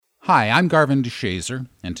Hi, I'm Garvin DeShazer,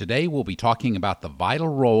 and today we'll be talking about the vital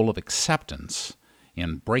role of acceptance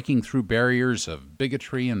in breaking through barriers of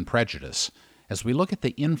bigotry and prejudice as we look at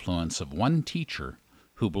the influence of one teacher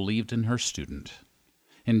who believed in her student.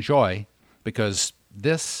 Enjoy, because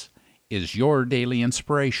this is your daily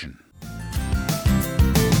inspiration.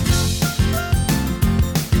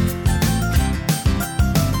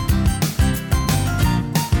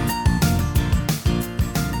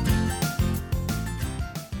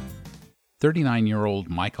 "39-year-old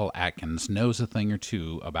Michael Atkins knows a thing or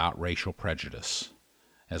two about racial prejudice.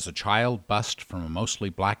 As a child bussed from a mostly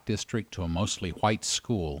black district to a mostly white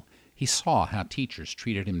school, he saw how teachers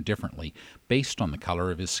treated him differently based on the color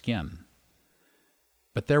of his skin.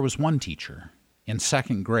 But there was one teacher, in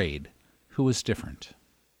second grade, who was different.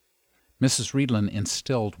 Mrs. Reedland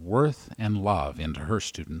instilled worth and love into her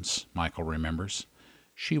students," Michael remembers.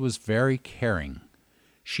 "She was very caring.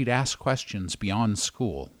 She'd ask questions beyond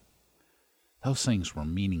school. Those things were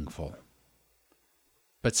meaningful."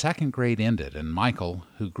 But second grade ended, and Michael,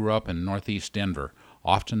 who grew up in northeast Denver,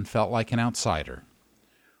 often felt like an outsider.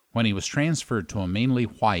 When he was transferred to a mainly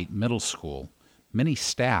white middle school, many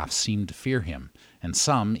staff seemed to fear him, and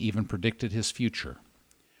some even predicted his future.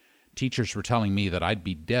 "Teachers were telling me that I'd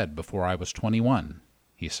be dead before I was 21,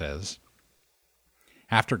 he says.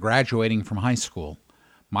 After graduating from high school,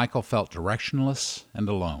 Michael felt directionless and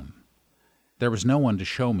alone. "There was no one to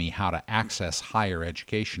show me how to access higher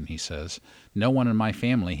education," he says. "No one in my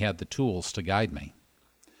family had the tools to guide me."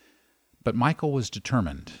 But Michael was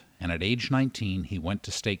determined, and at age 19 he went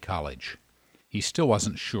to state college. He still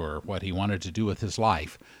wasn't sure what he wanted to do with his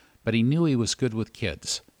life, but he knew he was good with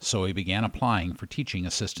kids, so he began applying for teaching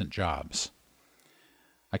assistant jobs.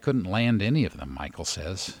 "I couldn't land any of them," Michael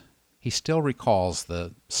says. He still recalls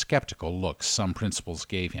the skeptical looks some principals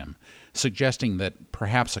gave him, suggesting that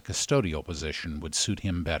perhaps a custodial position would suit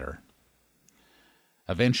him better.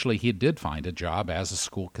 Eventually, he did find a job as a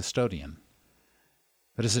school custodian.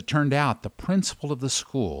 But as it turned out, the principal of the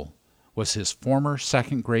school was his former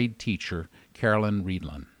second-grade teacher, Carolyn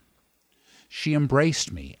Reedland. "She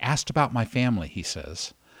embraced me, asked about my family," he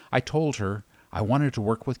says. "I told her I wanted to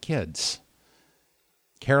work with kids."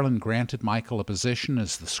 Carolyn granted Michael a position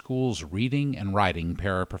as the school's reading and writing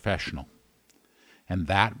paraprofessional, and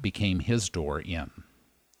that became his door in.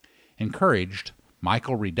 Encouraged,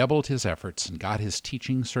 Michael redoubled his efforts and got his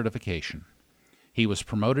teaching certification. He was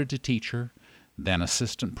promoted to teacher, then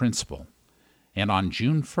assistant principal, and on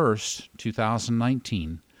June 1st,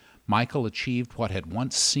 2019, Michael achieved what had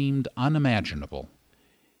once seemed unimaginable.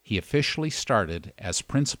 He officially started as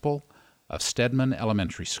principal of Stedman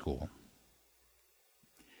Elementary School.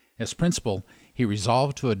 As principal, he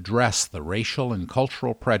resolved to address the racial and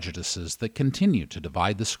cultural prejudices that continue to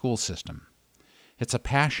divide the school system. It's a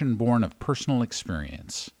passion born of personal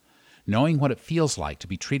experience. Knowing what it feels like to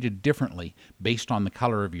be treated differently based on the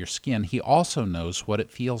color of your skin, he also knows what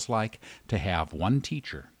it feels like to have one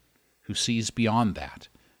teacher who sees beyond that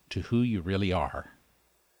to who you really are.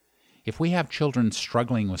 If we have children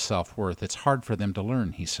struggling with self-worth, it's hard for them to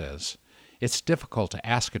learn, he says. It's difficult to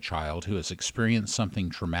ask a child who has experienced something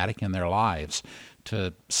traumatic in their lives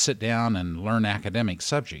to sit down and learn academic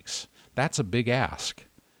subjects. That's a big ask.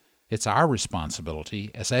 It's our responsibility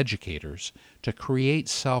as educators to create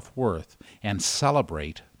self-worth and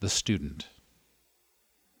celebrate the student.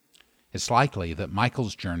 It's likely that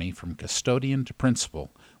Michael's journey from custodian to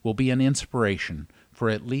principal will be an inspiration for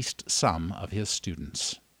at least some of his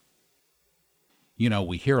students. You know,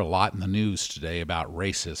 we hear a lot in the news today about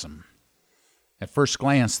racism. At first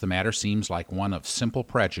glance, the matter seems like one of simple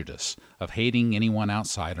prejudice, of hating anyone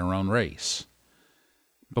outside our own race.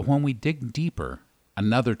 But when we dig deeper,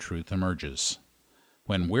 another truth emerges.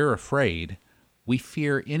 When we're afraid, we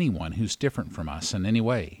fear anyone who's different from us in any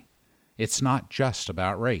way. It's not just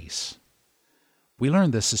about race. We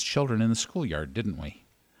learned this as children in the schoolyard, didn't we?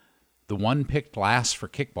 The one picked last for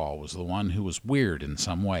kickball was the one who was weird in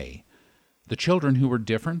some way. The children who were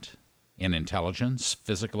different in intelligence,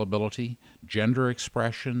 physical ability, gender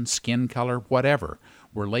expression, skin color, whatever,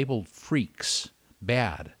 were labeled freaks,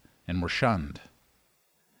 bad, and were shunned.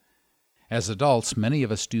 As adults, many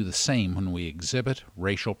of us do the same when we exhibit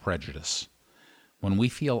racial prejudice. When we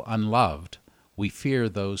feel unloved, we fear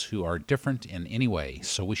those who are different in any way,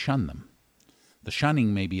 so we shun them. The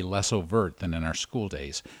shunning may be less overt than in our school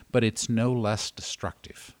days, but it's no less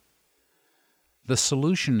destructive. The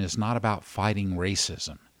solution is not about fighting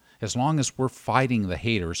racism. As long as we're fighting the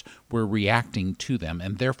haters, we're reacting to them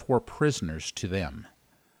and therefore prisoners to them.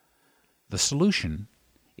 The solution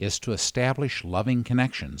is to establish loving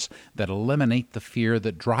connections that eliminate the fear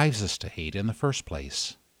that drives us to hate in the first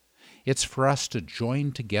place. It's for us to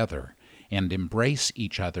join together and embrace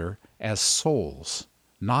each other as souls,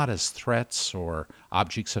 not as threats or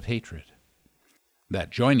objects of hatred. That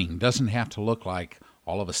joining doesn't have to look like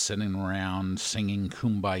all of us sitting around singing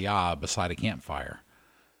Kumbaya beside a campfire,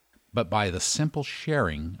 but by the simple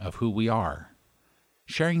sharing of who we are,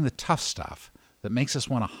 sharing the tough stuff that makes us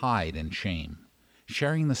want to hide in shame,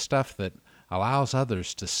 sharing the stuff that allows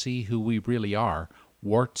others to see who we really are,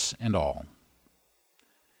 warts and all.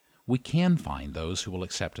 We can find those who will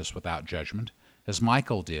accept us without judgment, as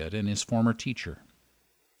Michael did in his former teacher.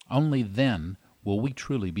 Only then will we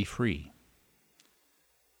truly be free.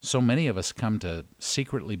 So many of us come to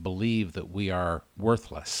secretly believe that we are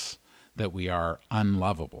worthless, that we are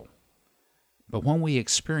unlovable. But when we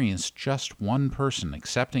experience just one person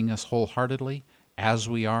accepting us wholeheartedly as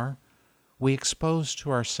we are, we expose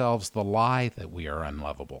to ourselves the lie that we are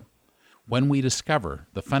unlovable. When we discover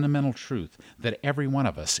the fundamental truth that every one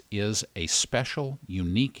of us is a special,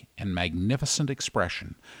 unique, and magnificent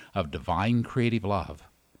expression of divine creative love,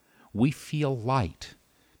 we feel light,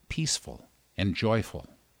 peaceful, and joyful.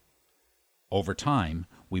 Over time,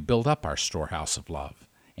 we build up our storehouse of love,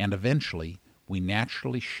 and eventually we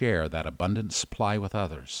naturally share that abundant supply with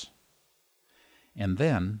others. And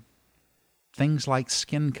then, things like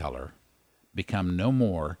skin color become no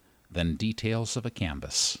more than details of a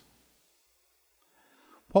canvas.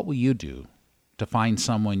 What will you do to find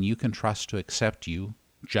someone you can trust to accept you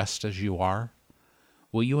just as you are?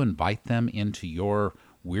 Will you invite them into your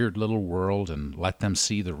weird little world and let them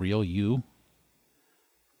see the real you?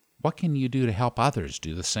 What can you do to help others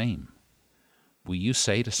do the same? Will you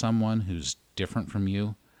say to someone who's different from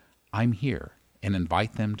you, "I'm here," and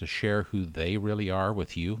invite them to share who they really are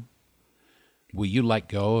with you? Will you let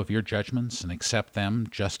go of your judgments and accept them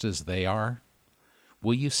just as they are?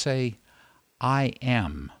 Will you say, "I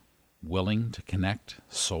am willing to connect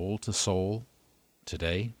soul to soul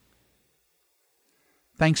today"?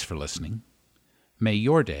 Thanks for listening. May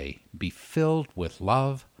your day be filled with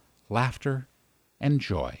love, laughter, and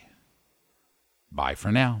joy. Bye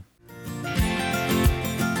for now.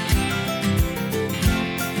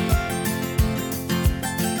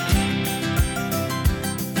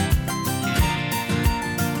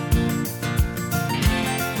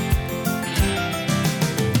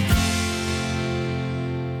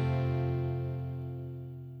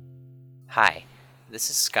 Hi, this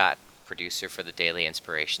is Scott, producer for the Daily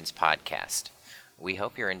Inspirations podcast. We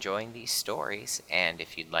hope you're enjoying these stories, and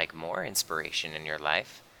if you'd like more inspiration in your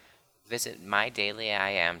life, visit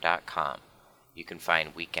mydailyim.com. You can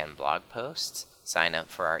find weekend blog posts, sign up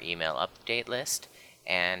for our email update list,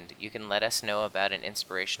 and you can let us know about an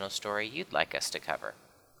inspirational story you'd like us to cover.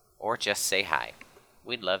 Or just say hi.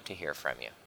 We'd love to hear from you.